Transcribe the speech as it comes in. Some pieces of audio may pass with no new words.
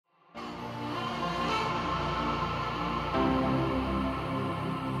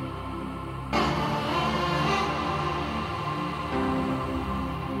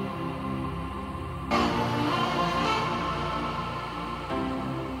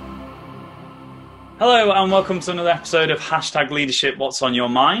Hello and welcome to another episode of Hashtag Leadership What's on Your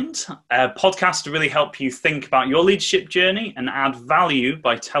Mind, a podcast to really help you think about your leadership journey and add value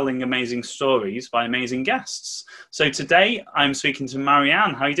by telling amazing stories by amazing guests. So today I'm speaking to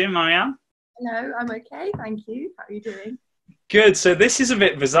Marianne. How are you doing, Marianne? Hello, I'm okay, thank you. How are you doing? Good. So this is a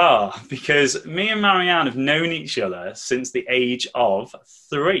bit bizarre because me and Marianne have known each other since the age of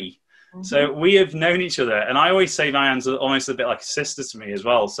 3. Mm-hmm. So we have known each other, and I always say Marianne's almost a bit like a sister to me as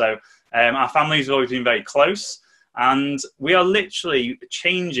well. So our family's always been very close, and we are literally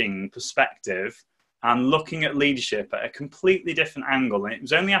changing perspective and looking at leadership at a completely different angle. And it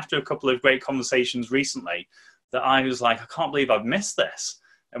was only after a couple of great conversations recently that I was like, I can't believe I've missed this.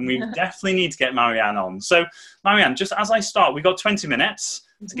 And we definitely need to get Marianne on. So Marianne, just as I start, we've got 20 minutes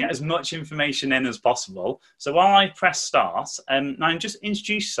to get as much information in as possible. So while I press start, now just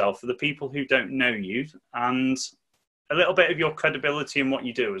introduce yourself for the people who don't know you and a little bit of your credibility and what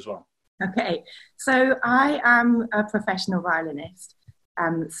you do as well. Okay, so I am a professional violinist,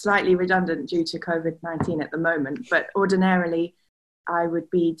 slightly redundant due to COVID-19 at the moment, but ordinarily I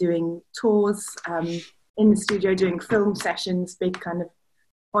would be doing tours in the studio, doing film sessions, big kind of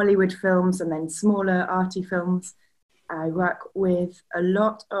Hollywood films and then smaller arty films. I work with a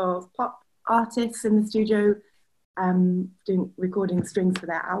lot of pop artists in the studio, recording strings for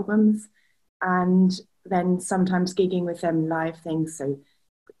their albums, and then sometimes gigging with them live things. So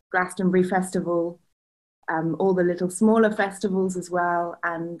Glastonbury Festival, all the little smaller festivals as well.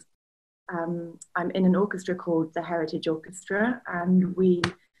 And I'm in an orchestra called the Heritage Orchestra, and we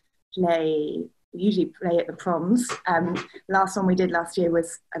usually play at the proms. Last one we did last year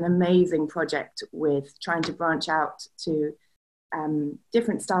was an amazing project with trying to branch out to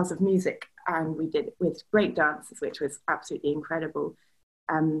different styles of music, and we did it with break dances, which was absolutely incredible.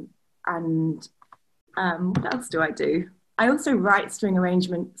 What else do I do? I also write string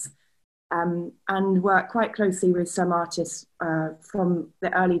arrangements and work quite closely with some artists from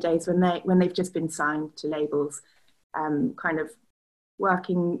the early days when they've just been signed to labels, kind of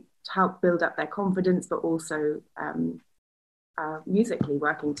working to help build up their confidence, but also musically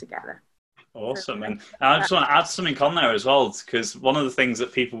working together. Awesome. And I just want to add something on there as well, because one of the things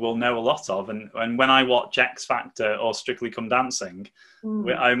that people will know a lot of, and when I watch X Factor or Strictly Come Dancing,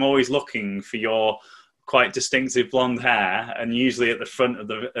 I'm always looking for your quite distinctive blonde hair, and usually at the front of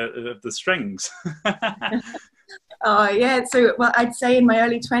the strings. Oh yeah, so well, I'd say in my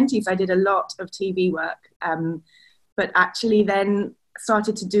early 20s I did a lot of TV work, but actually then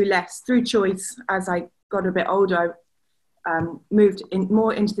started to do less through choice. As I got a bit older, I moved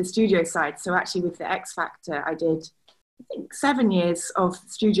more into the studio side. So actually with the X Factor, I did, I think, 7 years of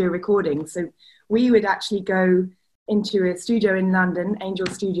studio recording. So we would actually go into a studio in London, Angel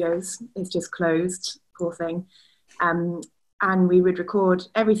Studios, it's just closed, poor thing. And we would record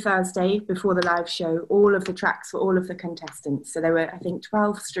every Thursday before the live show, all of the tracks for all of the contestants. So there were, I think,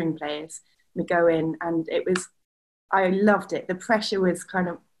 12 string players. We go in, and I loved it. The pressure was kind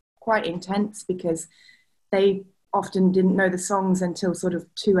of quite intense because they often didn't know the songs until sort of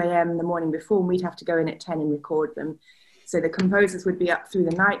 2 a.m. the morning before, and we'd have to go in at 10 and record them. So the composers would be up through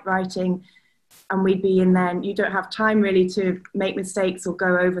the night writing, and we'd be in there, and you don't have time really to make mistakes or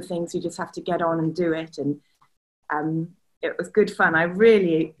go over things. You just have to get on and do it. And it was good fun. I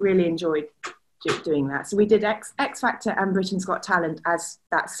really, really enjoyed doing that. So we did X Factor and Britain's Got Talent as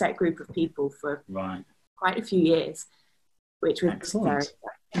that set group of people for quite a few years, which was excellent.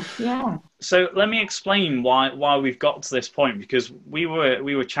 Yeah. So let me explain why we've got to this point, because we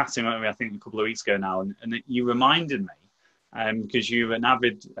were chatting, I think, a couple of weeks ago now, and you reminded me, because you're an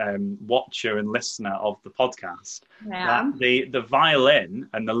avid watcher and listener of the podcast, that the violin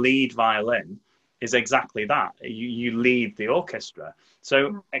and the lead violin is exactly that. You lead the orchestra.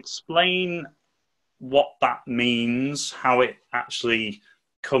 So explain what that means, how it actually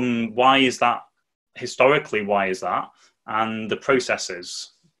why is that, historically, why is that, and the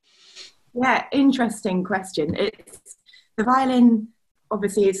processes. Yeah, interesting question. The violin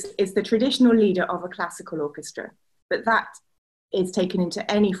obviously is the traditional leader of a classical orchestra, but that is taken into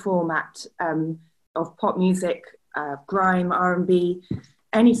any format of pop music, grime, R&B,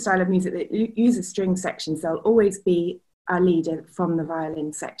 any style of music that uses string sections. There'll always be a leader from the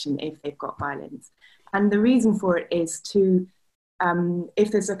violin section if they've got violins. And the reason for it is to,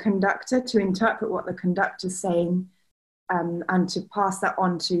 if there's a conductor, to interpret what the conductor's saying, and to pass that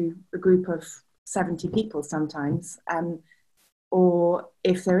on to a group of 70 people sometimes. Or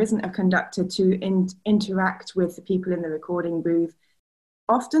if there isn't a conductor, to interact with the people in the recording booth.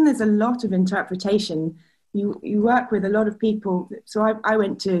 Often there's a lot of interpretation. You work with a lot of people. So I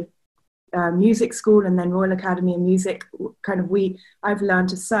went to music school and then Royal Academy of Music, I've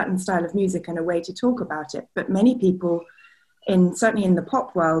learned a certain style of music and a way to talk about it. But many people, certainly in the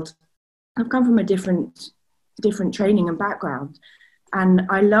pop world, have come from a different training and background. And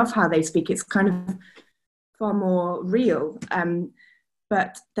I love how they speak. It's kind of far more real.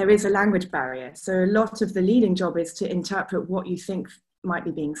 But there is a language barrier. So a lot of the leading job is to interpret what you think might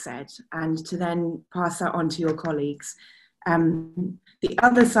be being said and to then pass that on to your colleagues. The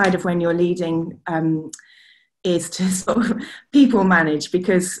other side of when you're leading is to sort of people manage,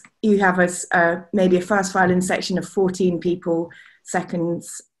 because you have maybe a first violin section of 14 people,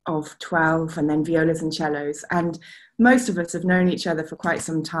 seconds of 12, and then violas and cellos. And most of us have known each other for quite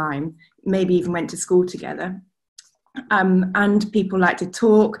some time, maybe even went to school together. And people like to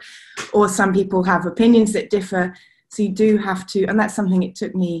talk, or some people have opinions that differ. So you do have to, and that's something it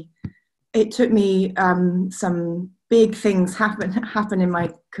took me some big things happen in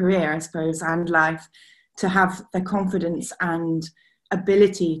my career, I suppose, and life, to have the confidence and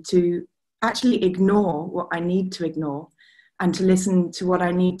ability to actually ignore what I need to ignore and to listen to what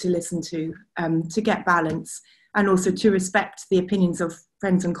I need to listen to get balance, and also to respect the opinions of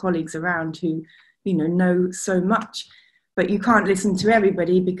friends and colleagues around who, know so much. But you can't listen to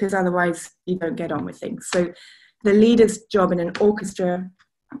everybody, because otherwise you don't get on with things. So the leader's job in an orchestra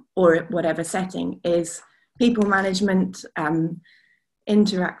or whatever setting is people management,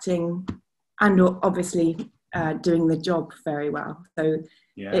 interacting, and obviously doing the job very well. So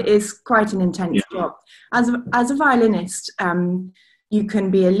it is quite an intense job. As a violinist, you can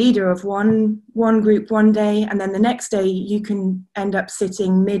be a leader of one group one day, and then the next day you can end up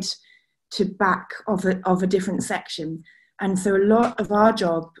sitting mid to back of a different section. And so a lot of our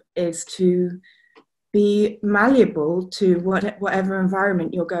job is to be malleable to whatever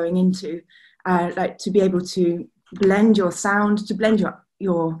environment you're going into, like to be able to blend your sound, to blend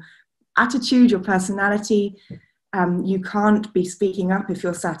your attitude, your personality. You can't be speaking up if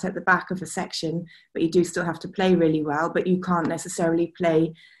you're sat at the back of a section, but you do still have to play really well, but you can't necessarily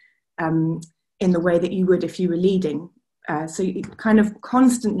play in the way that you would if you were leading. So you're kind of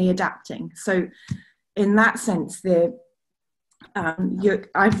constantly adapting. So in that sense,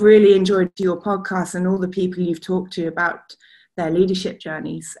 I've really enjoyed your podcast and all the people you've talked to about their leadership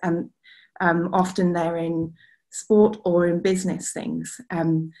journeys, and often they're in sport or in business things.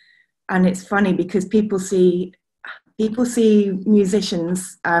 And it's funny because people see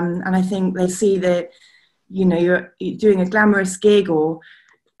musicians, and I think they see that, you're doing a glamorous gig or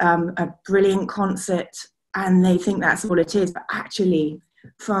a brilliant concert, and they think that's all it is. But actually,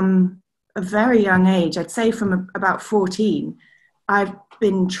 from a very young age, I'd say from about 14, I've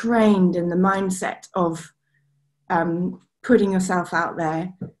been trained in the mindset of putting yourself out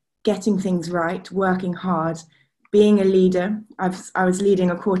there, getting things right, working hard, being a leader. I was leading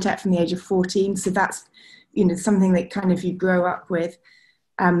a quartet from the age of 14, so that's something that kind of you grow up with,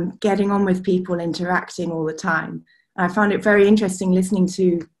 getting on with people, interacting all the time. And I found it very interesting listening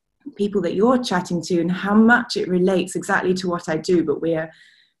to people that you're chatting to and how much it relates exactly to what I do, but we're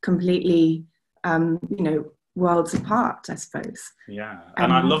completely worlds apart, I suppose. Yeah,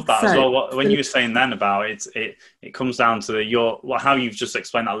 and I love that as well. When you were saying then about it comes down to how you've just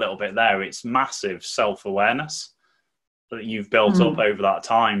explained that a little bit there. It's massive self-awareness that you've built up over that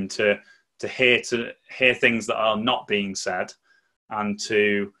time to hear things that are not being said, and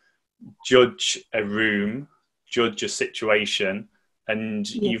to judge a room, judge a situation. And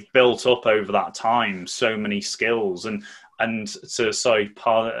you've built up over that time so many skills, and to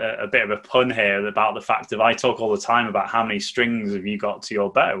a bit of a pun here about the fact that I talk all the time about how many strings have you got to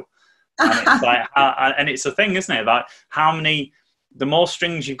your bow, and it's like, and it's a thing, isn't it? Like the more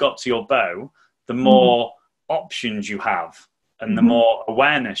strings you've got to your bow, the more options you have, and the more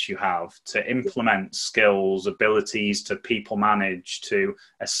awareness you have to implement skills, abilities, to people manage, to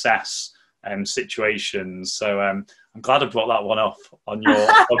assess situations. So I'm glad I brought that one up on your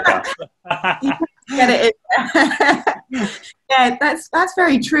podcast. Get it in. Yeah, that's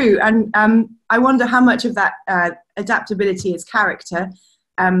very true. And I wonder how much of that adaptability is character.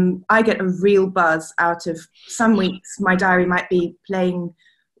 I get a real buzz out of some weeks. My diary might be playing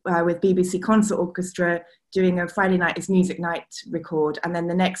with BBC Concert Orchestra, doing a Friday night is music night record, and then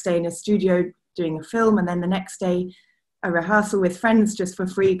the next day in a studio doing a film, and then the next day a rehearsal with friends just for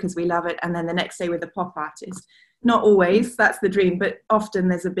free because we love it, and then the next day with a pop artist. Not always, that's the dream, but often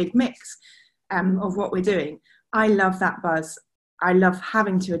there's a big mix of what we're doing. I love that buzz. I love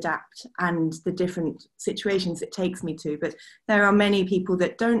having to adapt and the different situations it takes me to, but there are many people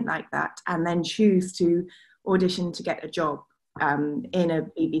that don't like that and then choose to audition to get a job in a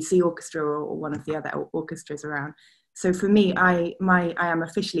BBC orchestra or one of the other orchestras around. So for me, I am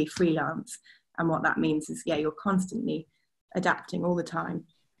officially freelance. And what that means is, yeah, you're constantly adapting all the time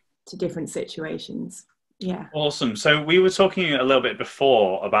to different situations. Yeah. Awesome. So we were talking a little bit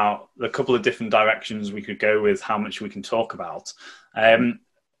before about the couple of different directions we could go with how much we can talk about. And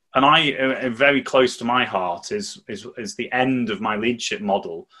very close to my heart is the end of my leadership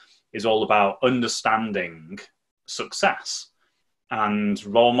model is all about understanding success and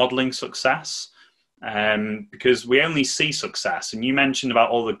role modeling success. Because we only see success, and you mentioned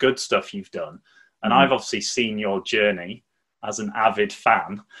about all the good stuff you've done, and I've obviously seen your journey as an avid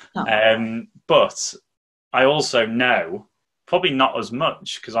fan, but I also know probably not as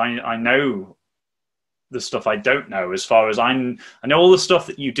much, because I know the stuff I don't know, as far as I know all the stuff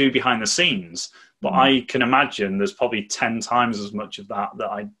that you do behind the scenes, but I can imagine there's probably 10 times as much of that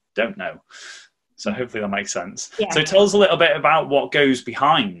I don't know. So hopefully that makes sense. Yeah. So tell us a little bit about what goes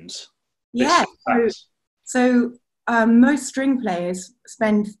behind. Yeah, so most string players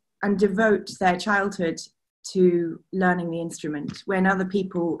spend and devote their childhood to learning the instrument, when other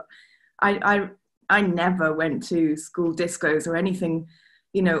people, I never went to school discos or anything,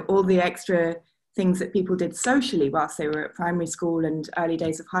 you know, all the extra things that people did socially whilst they were at primary school and early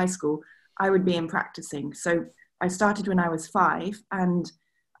days of high school. I would be in practicing. So I started when I was 5, and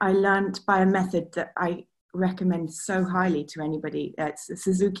I learned by a method that I recommend so highly to anybody. It's the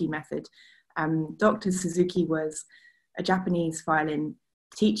Suzuki method. Dr. Suzuki was a Japanese violin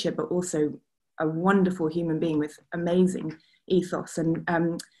teacher, but also a wonderful human being with amazing ethos.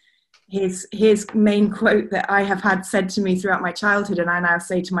 And his main quote that I have had said to me throughout my childhood, and I now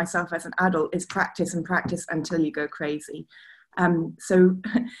say to myself as an adult, is practice and practice until you go crazy. So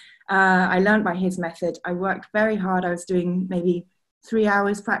I learned by his method. I worked very hard. I was doing maybe 3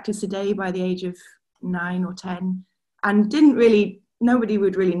 hours practice a day by the age of 9 or 10, and nobody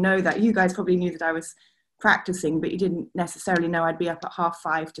would really know that. You guys probably knew that I was practicing, but you didn't necessarily know I'd be up at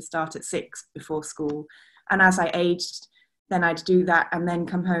 5:30 to start at 6 before school. And as I aged, then I'd do that and then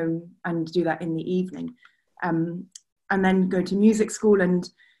come home and do that in the evening. And then go to music school, and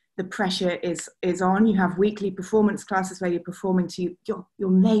the pressure is on. You have weekly performance classes where you're performing to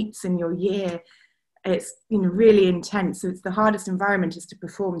your mates in your year. It's, you know, really intense. So it's the hardest environment is to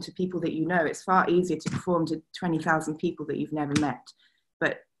perform to people that you know. It's far easier to perform to 20,000 people that you've never met.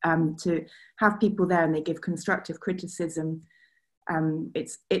 But to have people there and they give constructive criticism,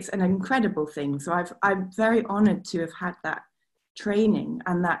 it's an incredible thing. So I'm very honoured to have had that training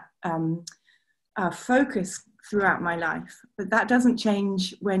and that focus throughout my life. But that doesn't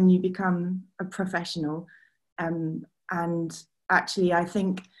change when you become a professional. And actually, I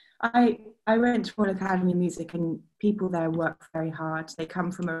think I went to Royal Academy of Music, and people there work very hard. They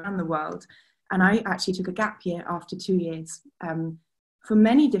come from around the world. And I actually took a gap year after 2 years for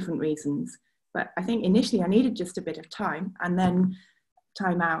many different reasons. But I think initially I needed just a bit of time and then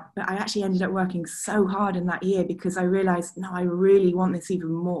time out. But I actually ended up working so hard in that year because I realized, no, I really want this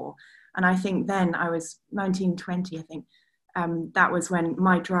even more. And I think then I was 19, 20, I think. That was when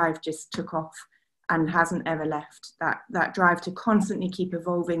my drive just took off and hasn't ever left. That drive to constantly keep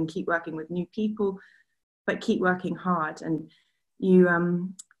evolving, keep working with new people, but keep working hard. And you,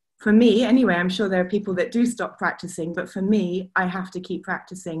 for me anyway, I'm sure there are people that do stop practicing, but for me, I have to keep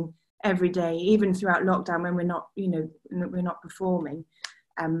practicing every day, even throughout lockdown when we're not, you know, we're not performing.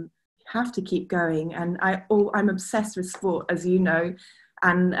 Have to keep going. And I'm obsessed with sport, as you know.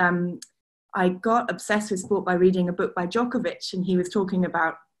 And I got obsessed with sport by reading a book by Djokovic, and he was talking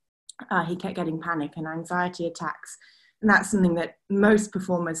about he kept getting panic and anxiety attacks. And that's something that most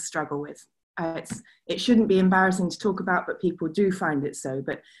performers struggle with. It shouldn't be embarrassing to talk about, but people do find it so.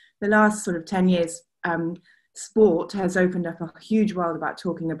 But the last sort of 10 years, sport has opened up a huge world about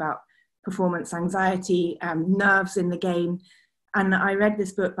talking about performance anxiety, nerves in the game. And I read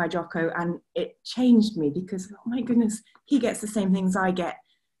this book by Jocko, and it changed me because, oh my goodness, he gets the same things I get.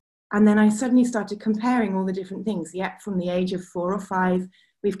 And then I suddenly started comparing all the different things. Yet from the age of 4 or 5,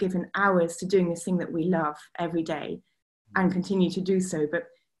 we've given hours to doing this thing that we love every day and continue to do so. But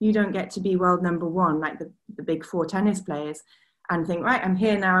you don't get to be world number 1 like the big 4 tennis players and think, right, I'm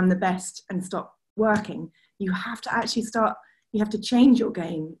here now, I'm the best, and stop working. You have to actually you have to change your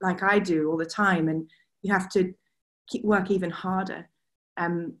game like I do all the time, and you have to work even harder.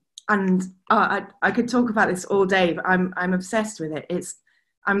 I could talk about this all day, but I'm obsessed with it.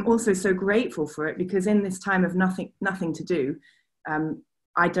 I'm also so grateful for it because in this time of nothing to do,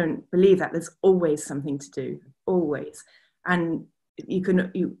 I don't believe that there's always something to do, always. And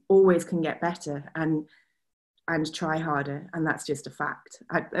you always can get better and try harder. And that's just a fact.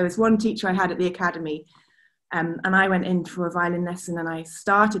 There was one teacher I had at the academy, and I went in for a violin lesson, and I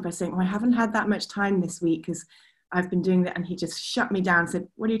started by saying, I haven't had that much time this week because I've been doing that. And he just shut me down, said,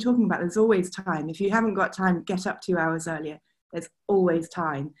 what are you talking about? There's always time. If you haven't got time, get up 2 hours earlier. There's always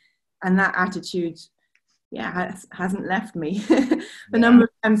time. And that attitude, hasn't left me. The number of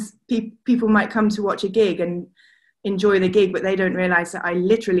times people might come to watch a gig and enjoy the gig, but they don't realize that I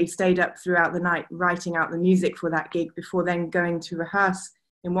literally stayed up throughout the night writing out the music for that gig before then going to rehearse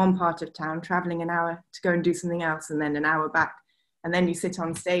in one part of town, traveling an hour to go and do something else, and then an hour back. And then you sit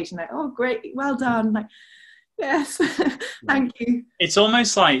on stage and like, oh, great, well done. Like, yes, thank you. It's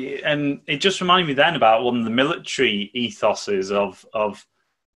almost like, and it just reminded me then about one of the military ethoses of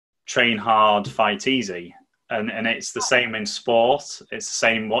train hard, fight easy. And it's the same in sport. It's the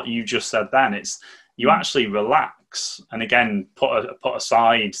same what you just said then. It's you actually relax, and again put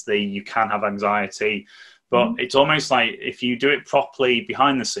aside you can have anxiety, but it's almost like if you do it properly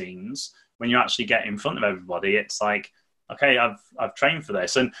behind the scenes, when you actually get in front of everybody, it's like, okay, I've trained for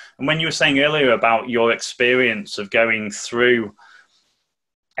this. And when you were saying earlier about your experience of going through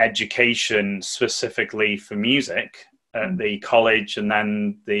education specifically for music at the college and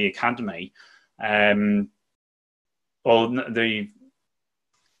then the academy, or the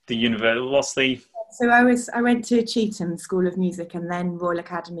university, what's the... So I went to Cheetham School of Music and then Royal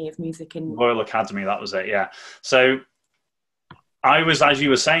Academy of Music in... Royal Academy, that was it, yeah. So I was, as you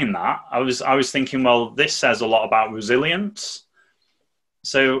were saying that, I was thinking, well, this says a lot about resilience.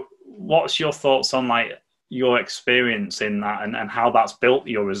 So what's your thoughts on like your experience in that and how that's built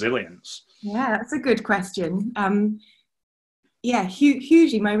your resilience? Yeah, that's a good question.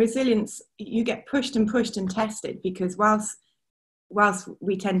 Hugely. My resilience, you get pushed and tested, because whilst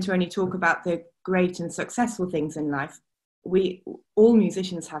we tend to only talk about the great and successful things in life, all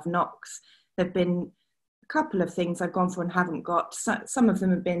musicians have knocks. There've been a couple of things I've gone for and haven't got. Some of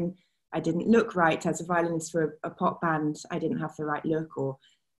them have been, I didn't look right as a violinist for a pop band. I didn't have the right look, or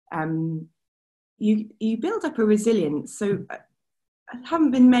you build up a resilience. So I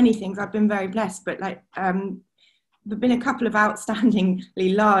haven't been many things. I've been very blessed, but like there've been a couple of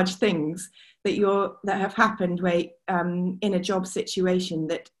outstandingly large things that have happened where in a job situation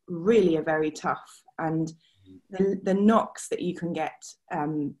that really are very tough, and the knocks that you can get,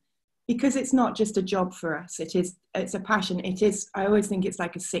 because it's not just a job for us, it's a passion. I always think it's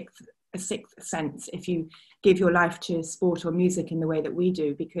like a sixth sense if you give your life to sport or music in the way that we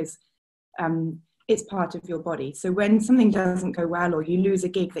do, because it's part of your body. So when something doesn't go well, or you lose a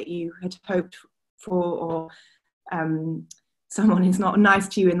gig that you had hoped for, or someone is not nice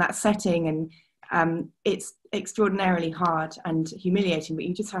to you in that setting, and it's extraordinarily hard and humiliating, but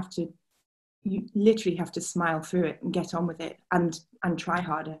you literally have to smile through it and get on with it and try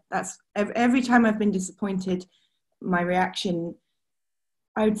harder. That's every time I've been disappointed, my reaction,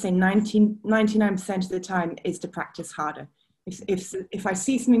 I would say 99% of the time, is to practice harder. If I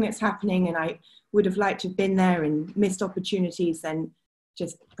see something that's happening and I would have liked to have been there and missed opportunities, then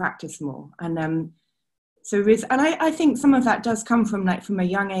just practice more. And I think some of that does come from a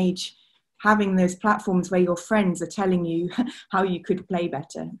young age, having those platforms where your friends are telling you how you could play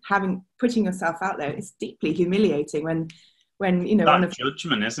better, putting yourself out there. It's deeply humiliating when you know, that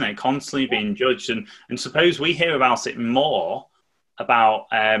judgment, isn't it? Constantly being judged, and suppose we hear about it more about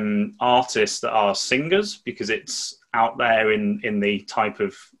artists that are singers, because it's out there in the type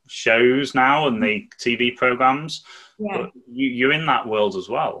of shows now and the TV programs. Yeah. But you're in that world as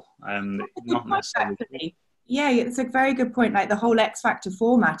well. Not necessarily. Yeah, it's a very good point. Like the whole X Factor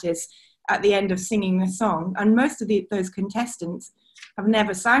format is at the end of singing a song, and most of those contestants have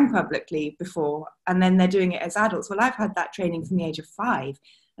never sang publicly before, and then they're doing it as adults. Well, I've had that training from the age of 5,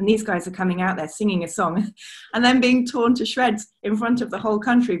 and these guys are coming out there singing a song and then being torn to shreds in front of the whole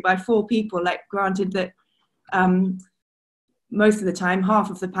country by 4 people. Like, granted that most of the time half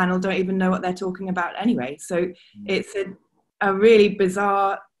of the panel don't even know what they're talking about anyway, so it's a really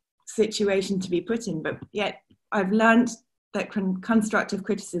bizarre situation to be put in. But yet I've learned that constructive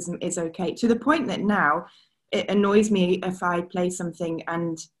criticism is okay, to the point that now it annoys me if I play something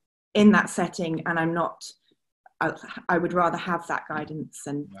and in that setting and I'm not, I would rather have that guidance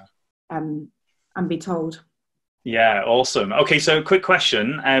and be told. Yeah, awesome. Okay, so quick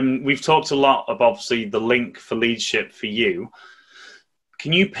question. We've talked a lot about, obviously, the link for leadership for you.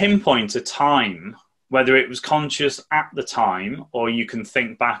 Can you pinpoint a time, whether it was conscious at the time or you can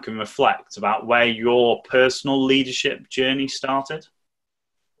think back and reflect about where your personal leadership journey started?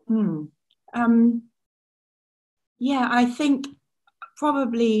 Yeah, I think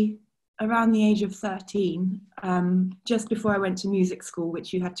probably around the age of 13, just before I went to music school,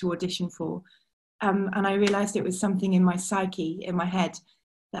 which you had to audition for. And I realized it was something in my psyche, in my head,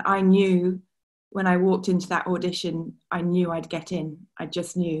 that I knew when I walked into that audition, I knew I'd get in. I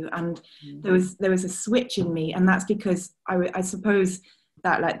just knew. And there was a switch in me. And that's because I suppose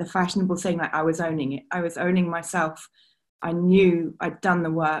that, like the fashionable saying, like, I was owning it. I was owning myself. I knew I'd done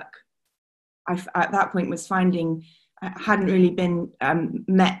the work. At that point was finding, I hadn't really been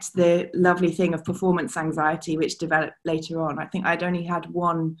met the lovely thing of performance anxiety, which developed later on. I think I'd only had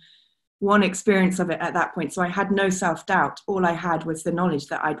one experience of it at that point. So I had no self-doubt. All I had was the knowledge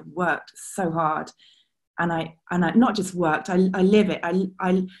that I'd worked so hard. And I not just worked, I live it.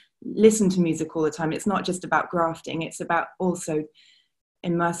 I listen to music all the time. It's not just about grafting, it's about also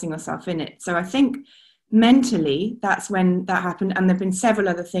immersing yourself in it. So I think mentally, that's when that happened. And there've been several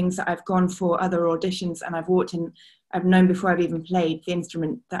other things that I've gone for, other auditions, and I've walked in, I've known before I've even played the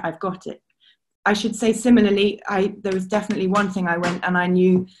instrument that I've got it. I should say similarly, there was definitely one thing I went and I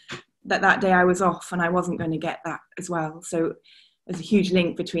knew that day I was off and I wasn't going to get that as well. So there's a huge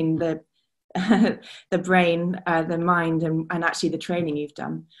link between the brain, the mind, and actually the training you've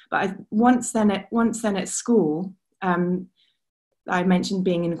done. But once then at school, I mentioned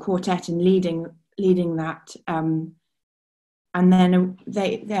being in a quartet and leading that. And then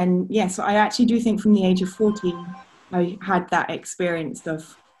so I actually do think from the age of 14, I had that experience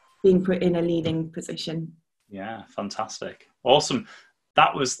of being put in a leading position. Yeah, fantastic. Awesome.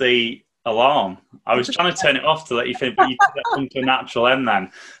 That was the alarm. I was trying to turn it off to let you finish, but you come to a natural end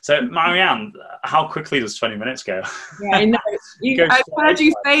then. So, Marianne, how quickly does 20 minutes go? Yeah, I know. I've heard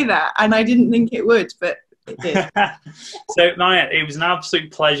you say that, and I didn't think it would, but it did. So, Marianne, it was an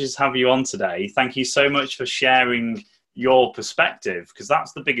absolute pleasure to have you on today. Thank you so much for sharing your perspective, because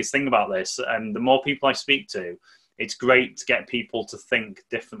that's the biggest thing about this. And the more people I speak to, it's great to get people to think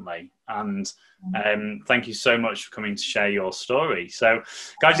differently. And thank you so much for coming to share your story. So,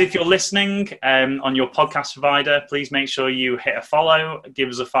 guys, if you're listening on your podcast provider, please make sure you hit a follow, give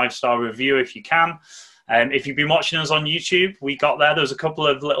us a 5-star review if you can. If you've been watching us on YouTube, we got there. There was a couple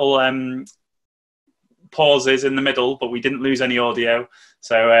of little pauses in the middle, but we didn't lose any audio.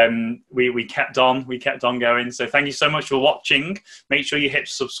 So we kept on going. So thank you so much for watching. Make sure you hit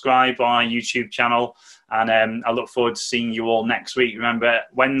subscribe on our YouTube channel. And I look forward to seeing you all next week. Remember,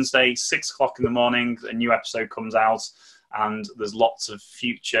 Wednesday, 6 o'clock in the morning, a new episode comes out. And there's lots of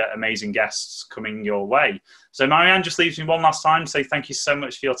future amazing guests coming your way. So Marianne, just leaves me one last time to say thank you so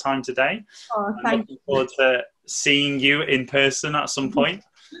much for your time today. Oh, thank you. Looking forward to seeing you in person at some point.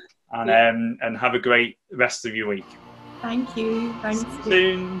 And have a great rest of your week. Thank you. Thanks. See you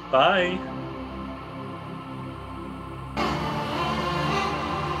soon. Bye.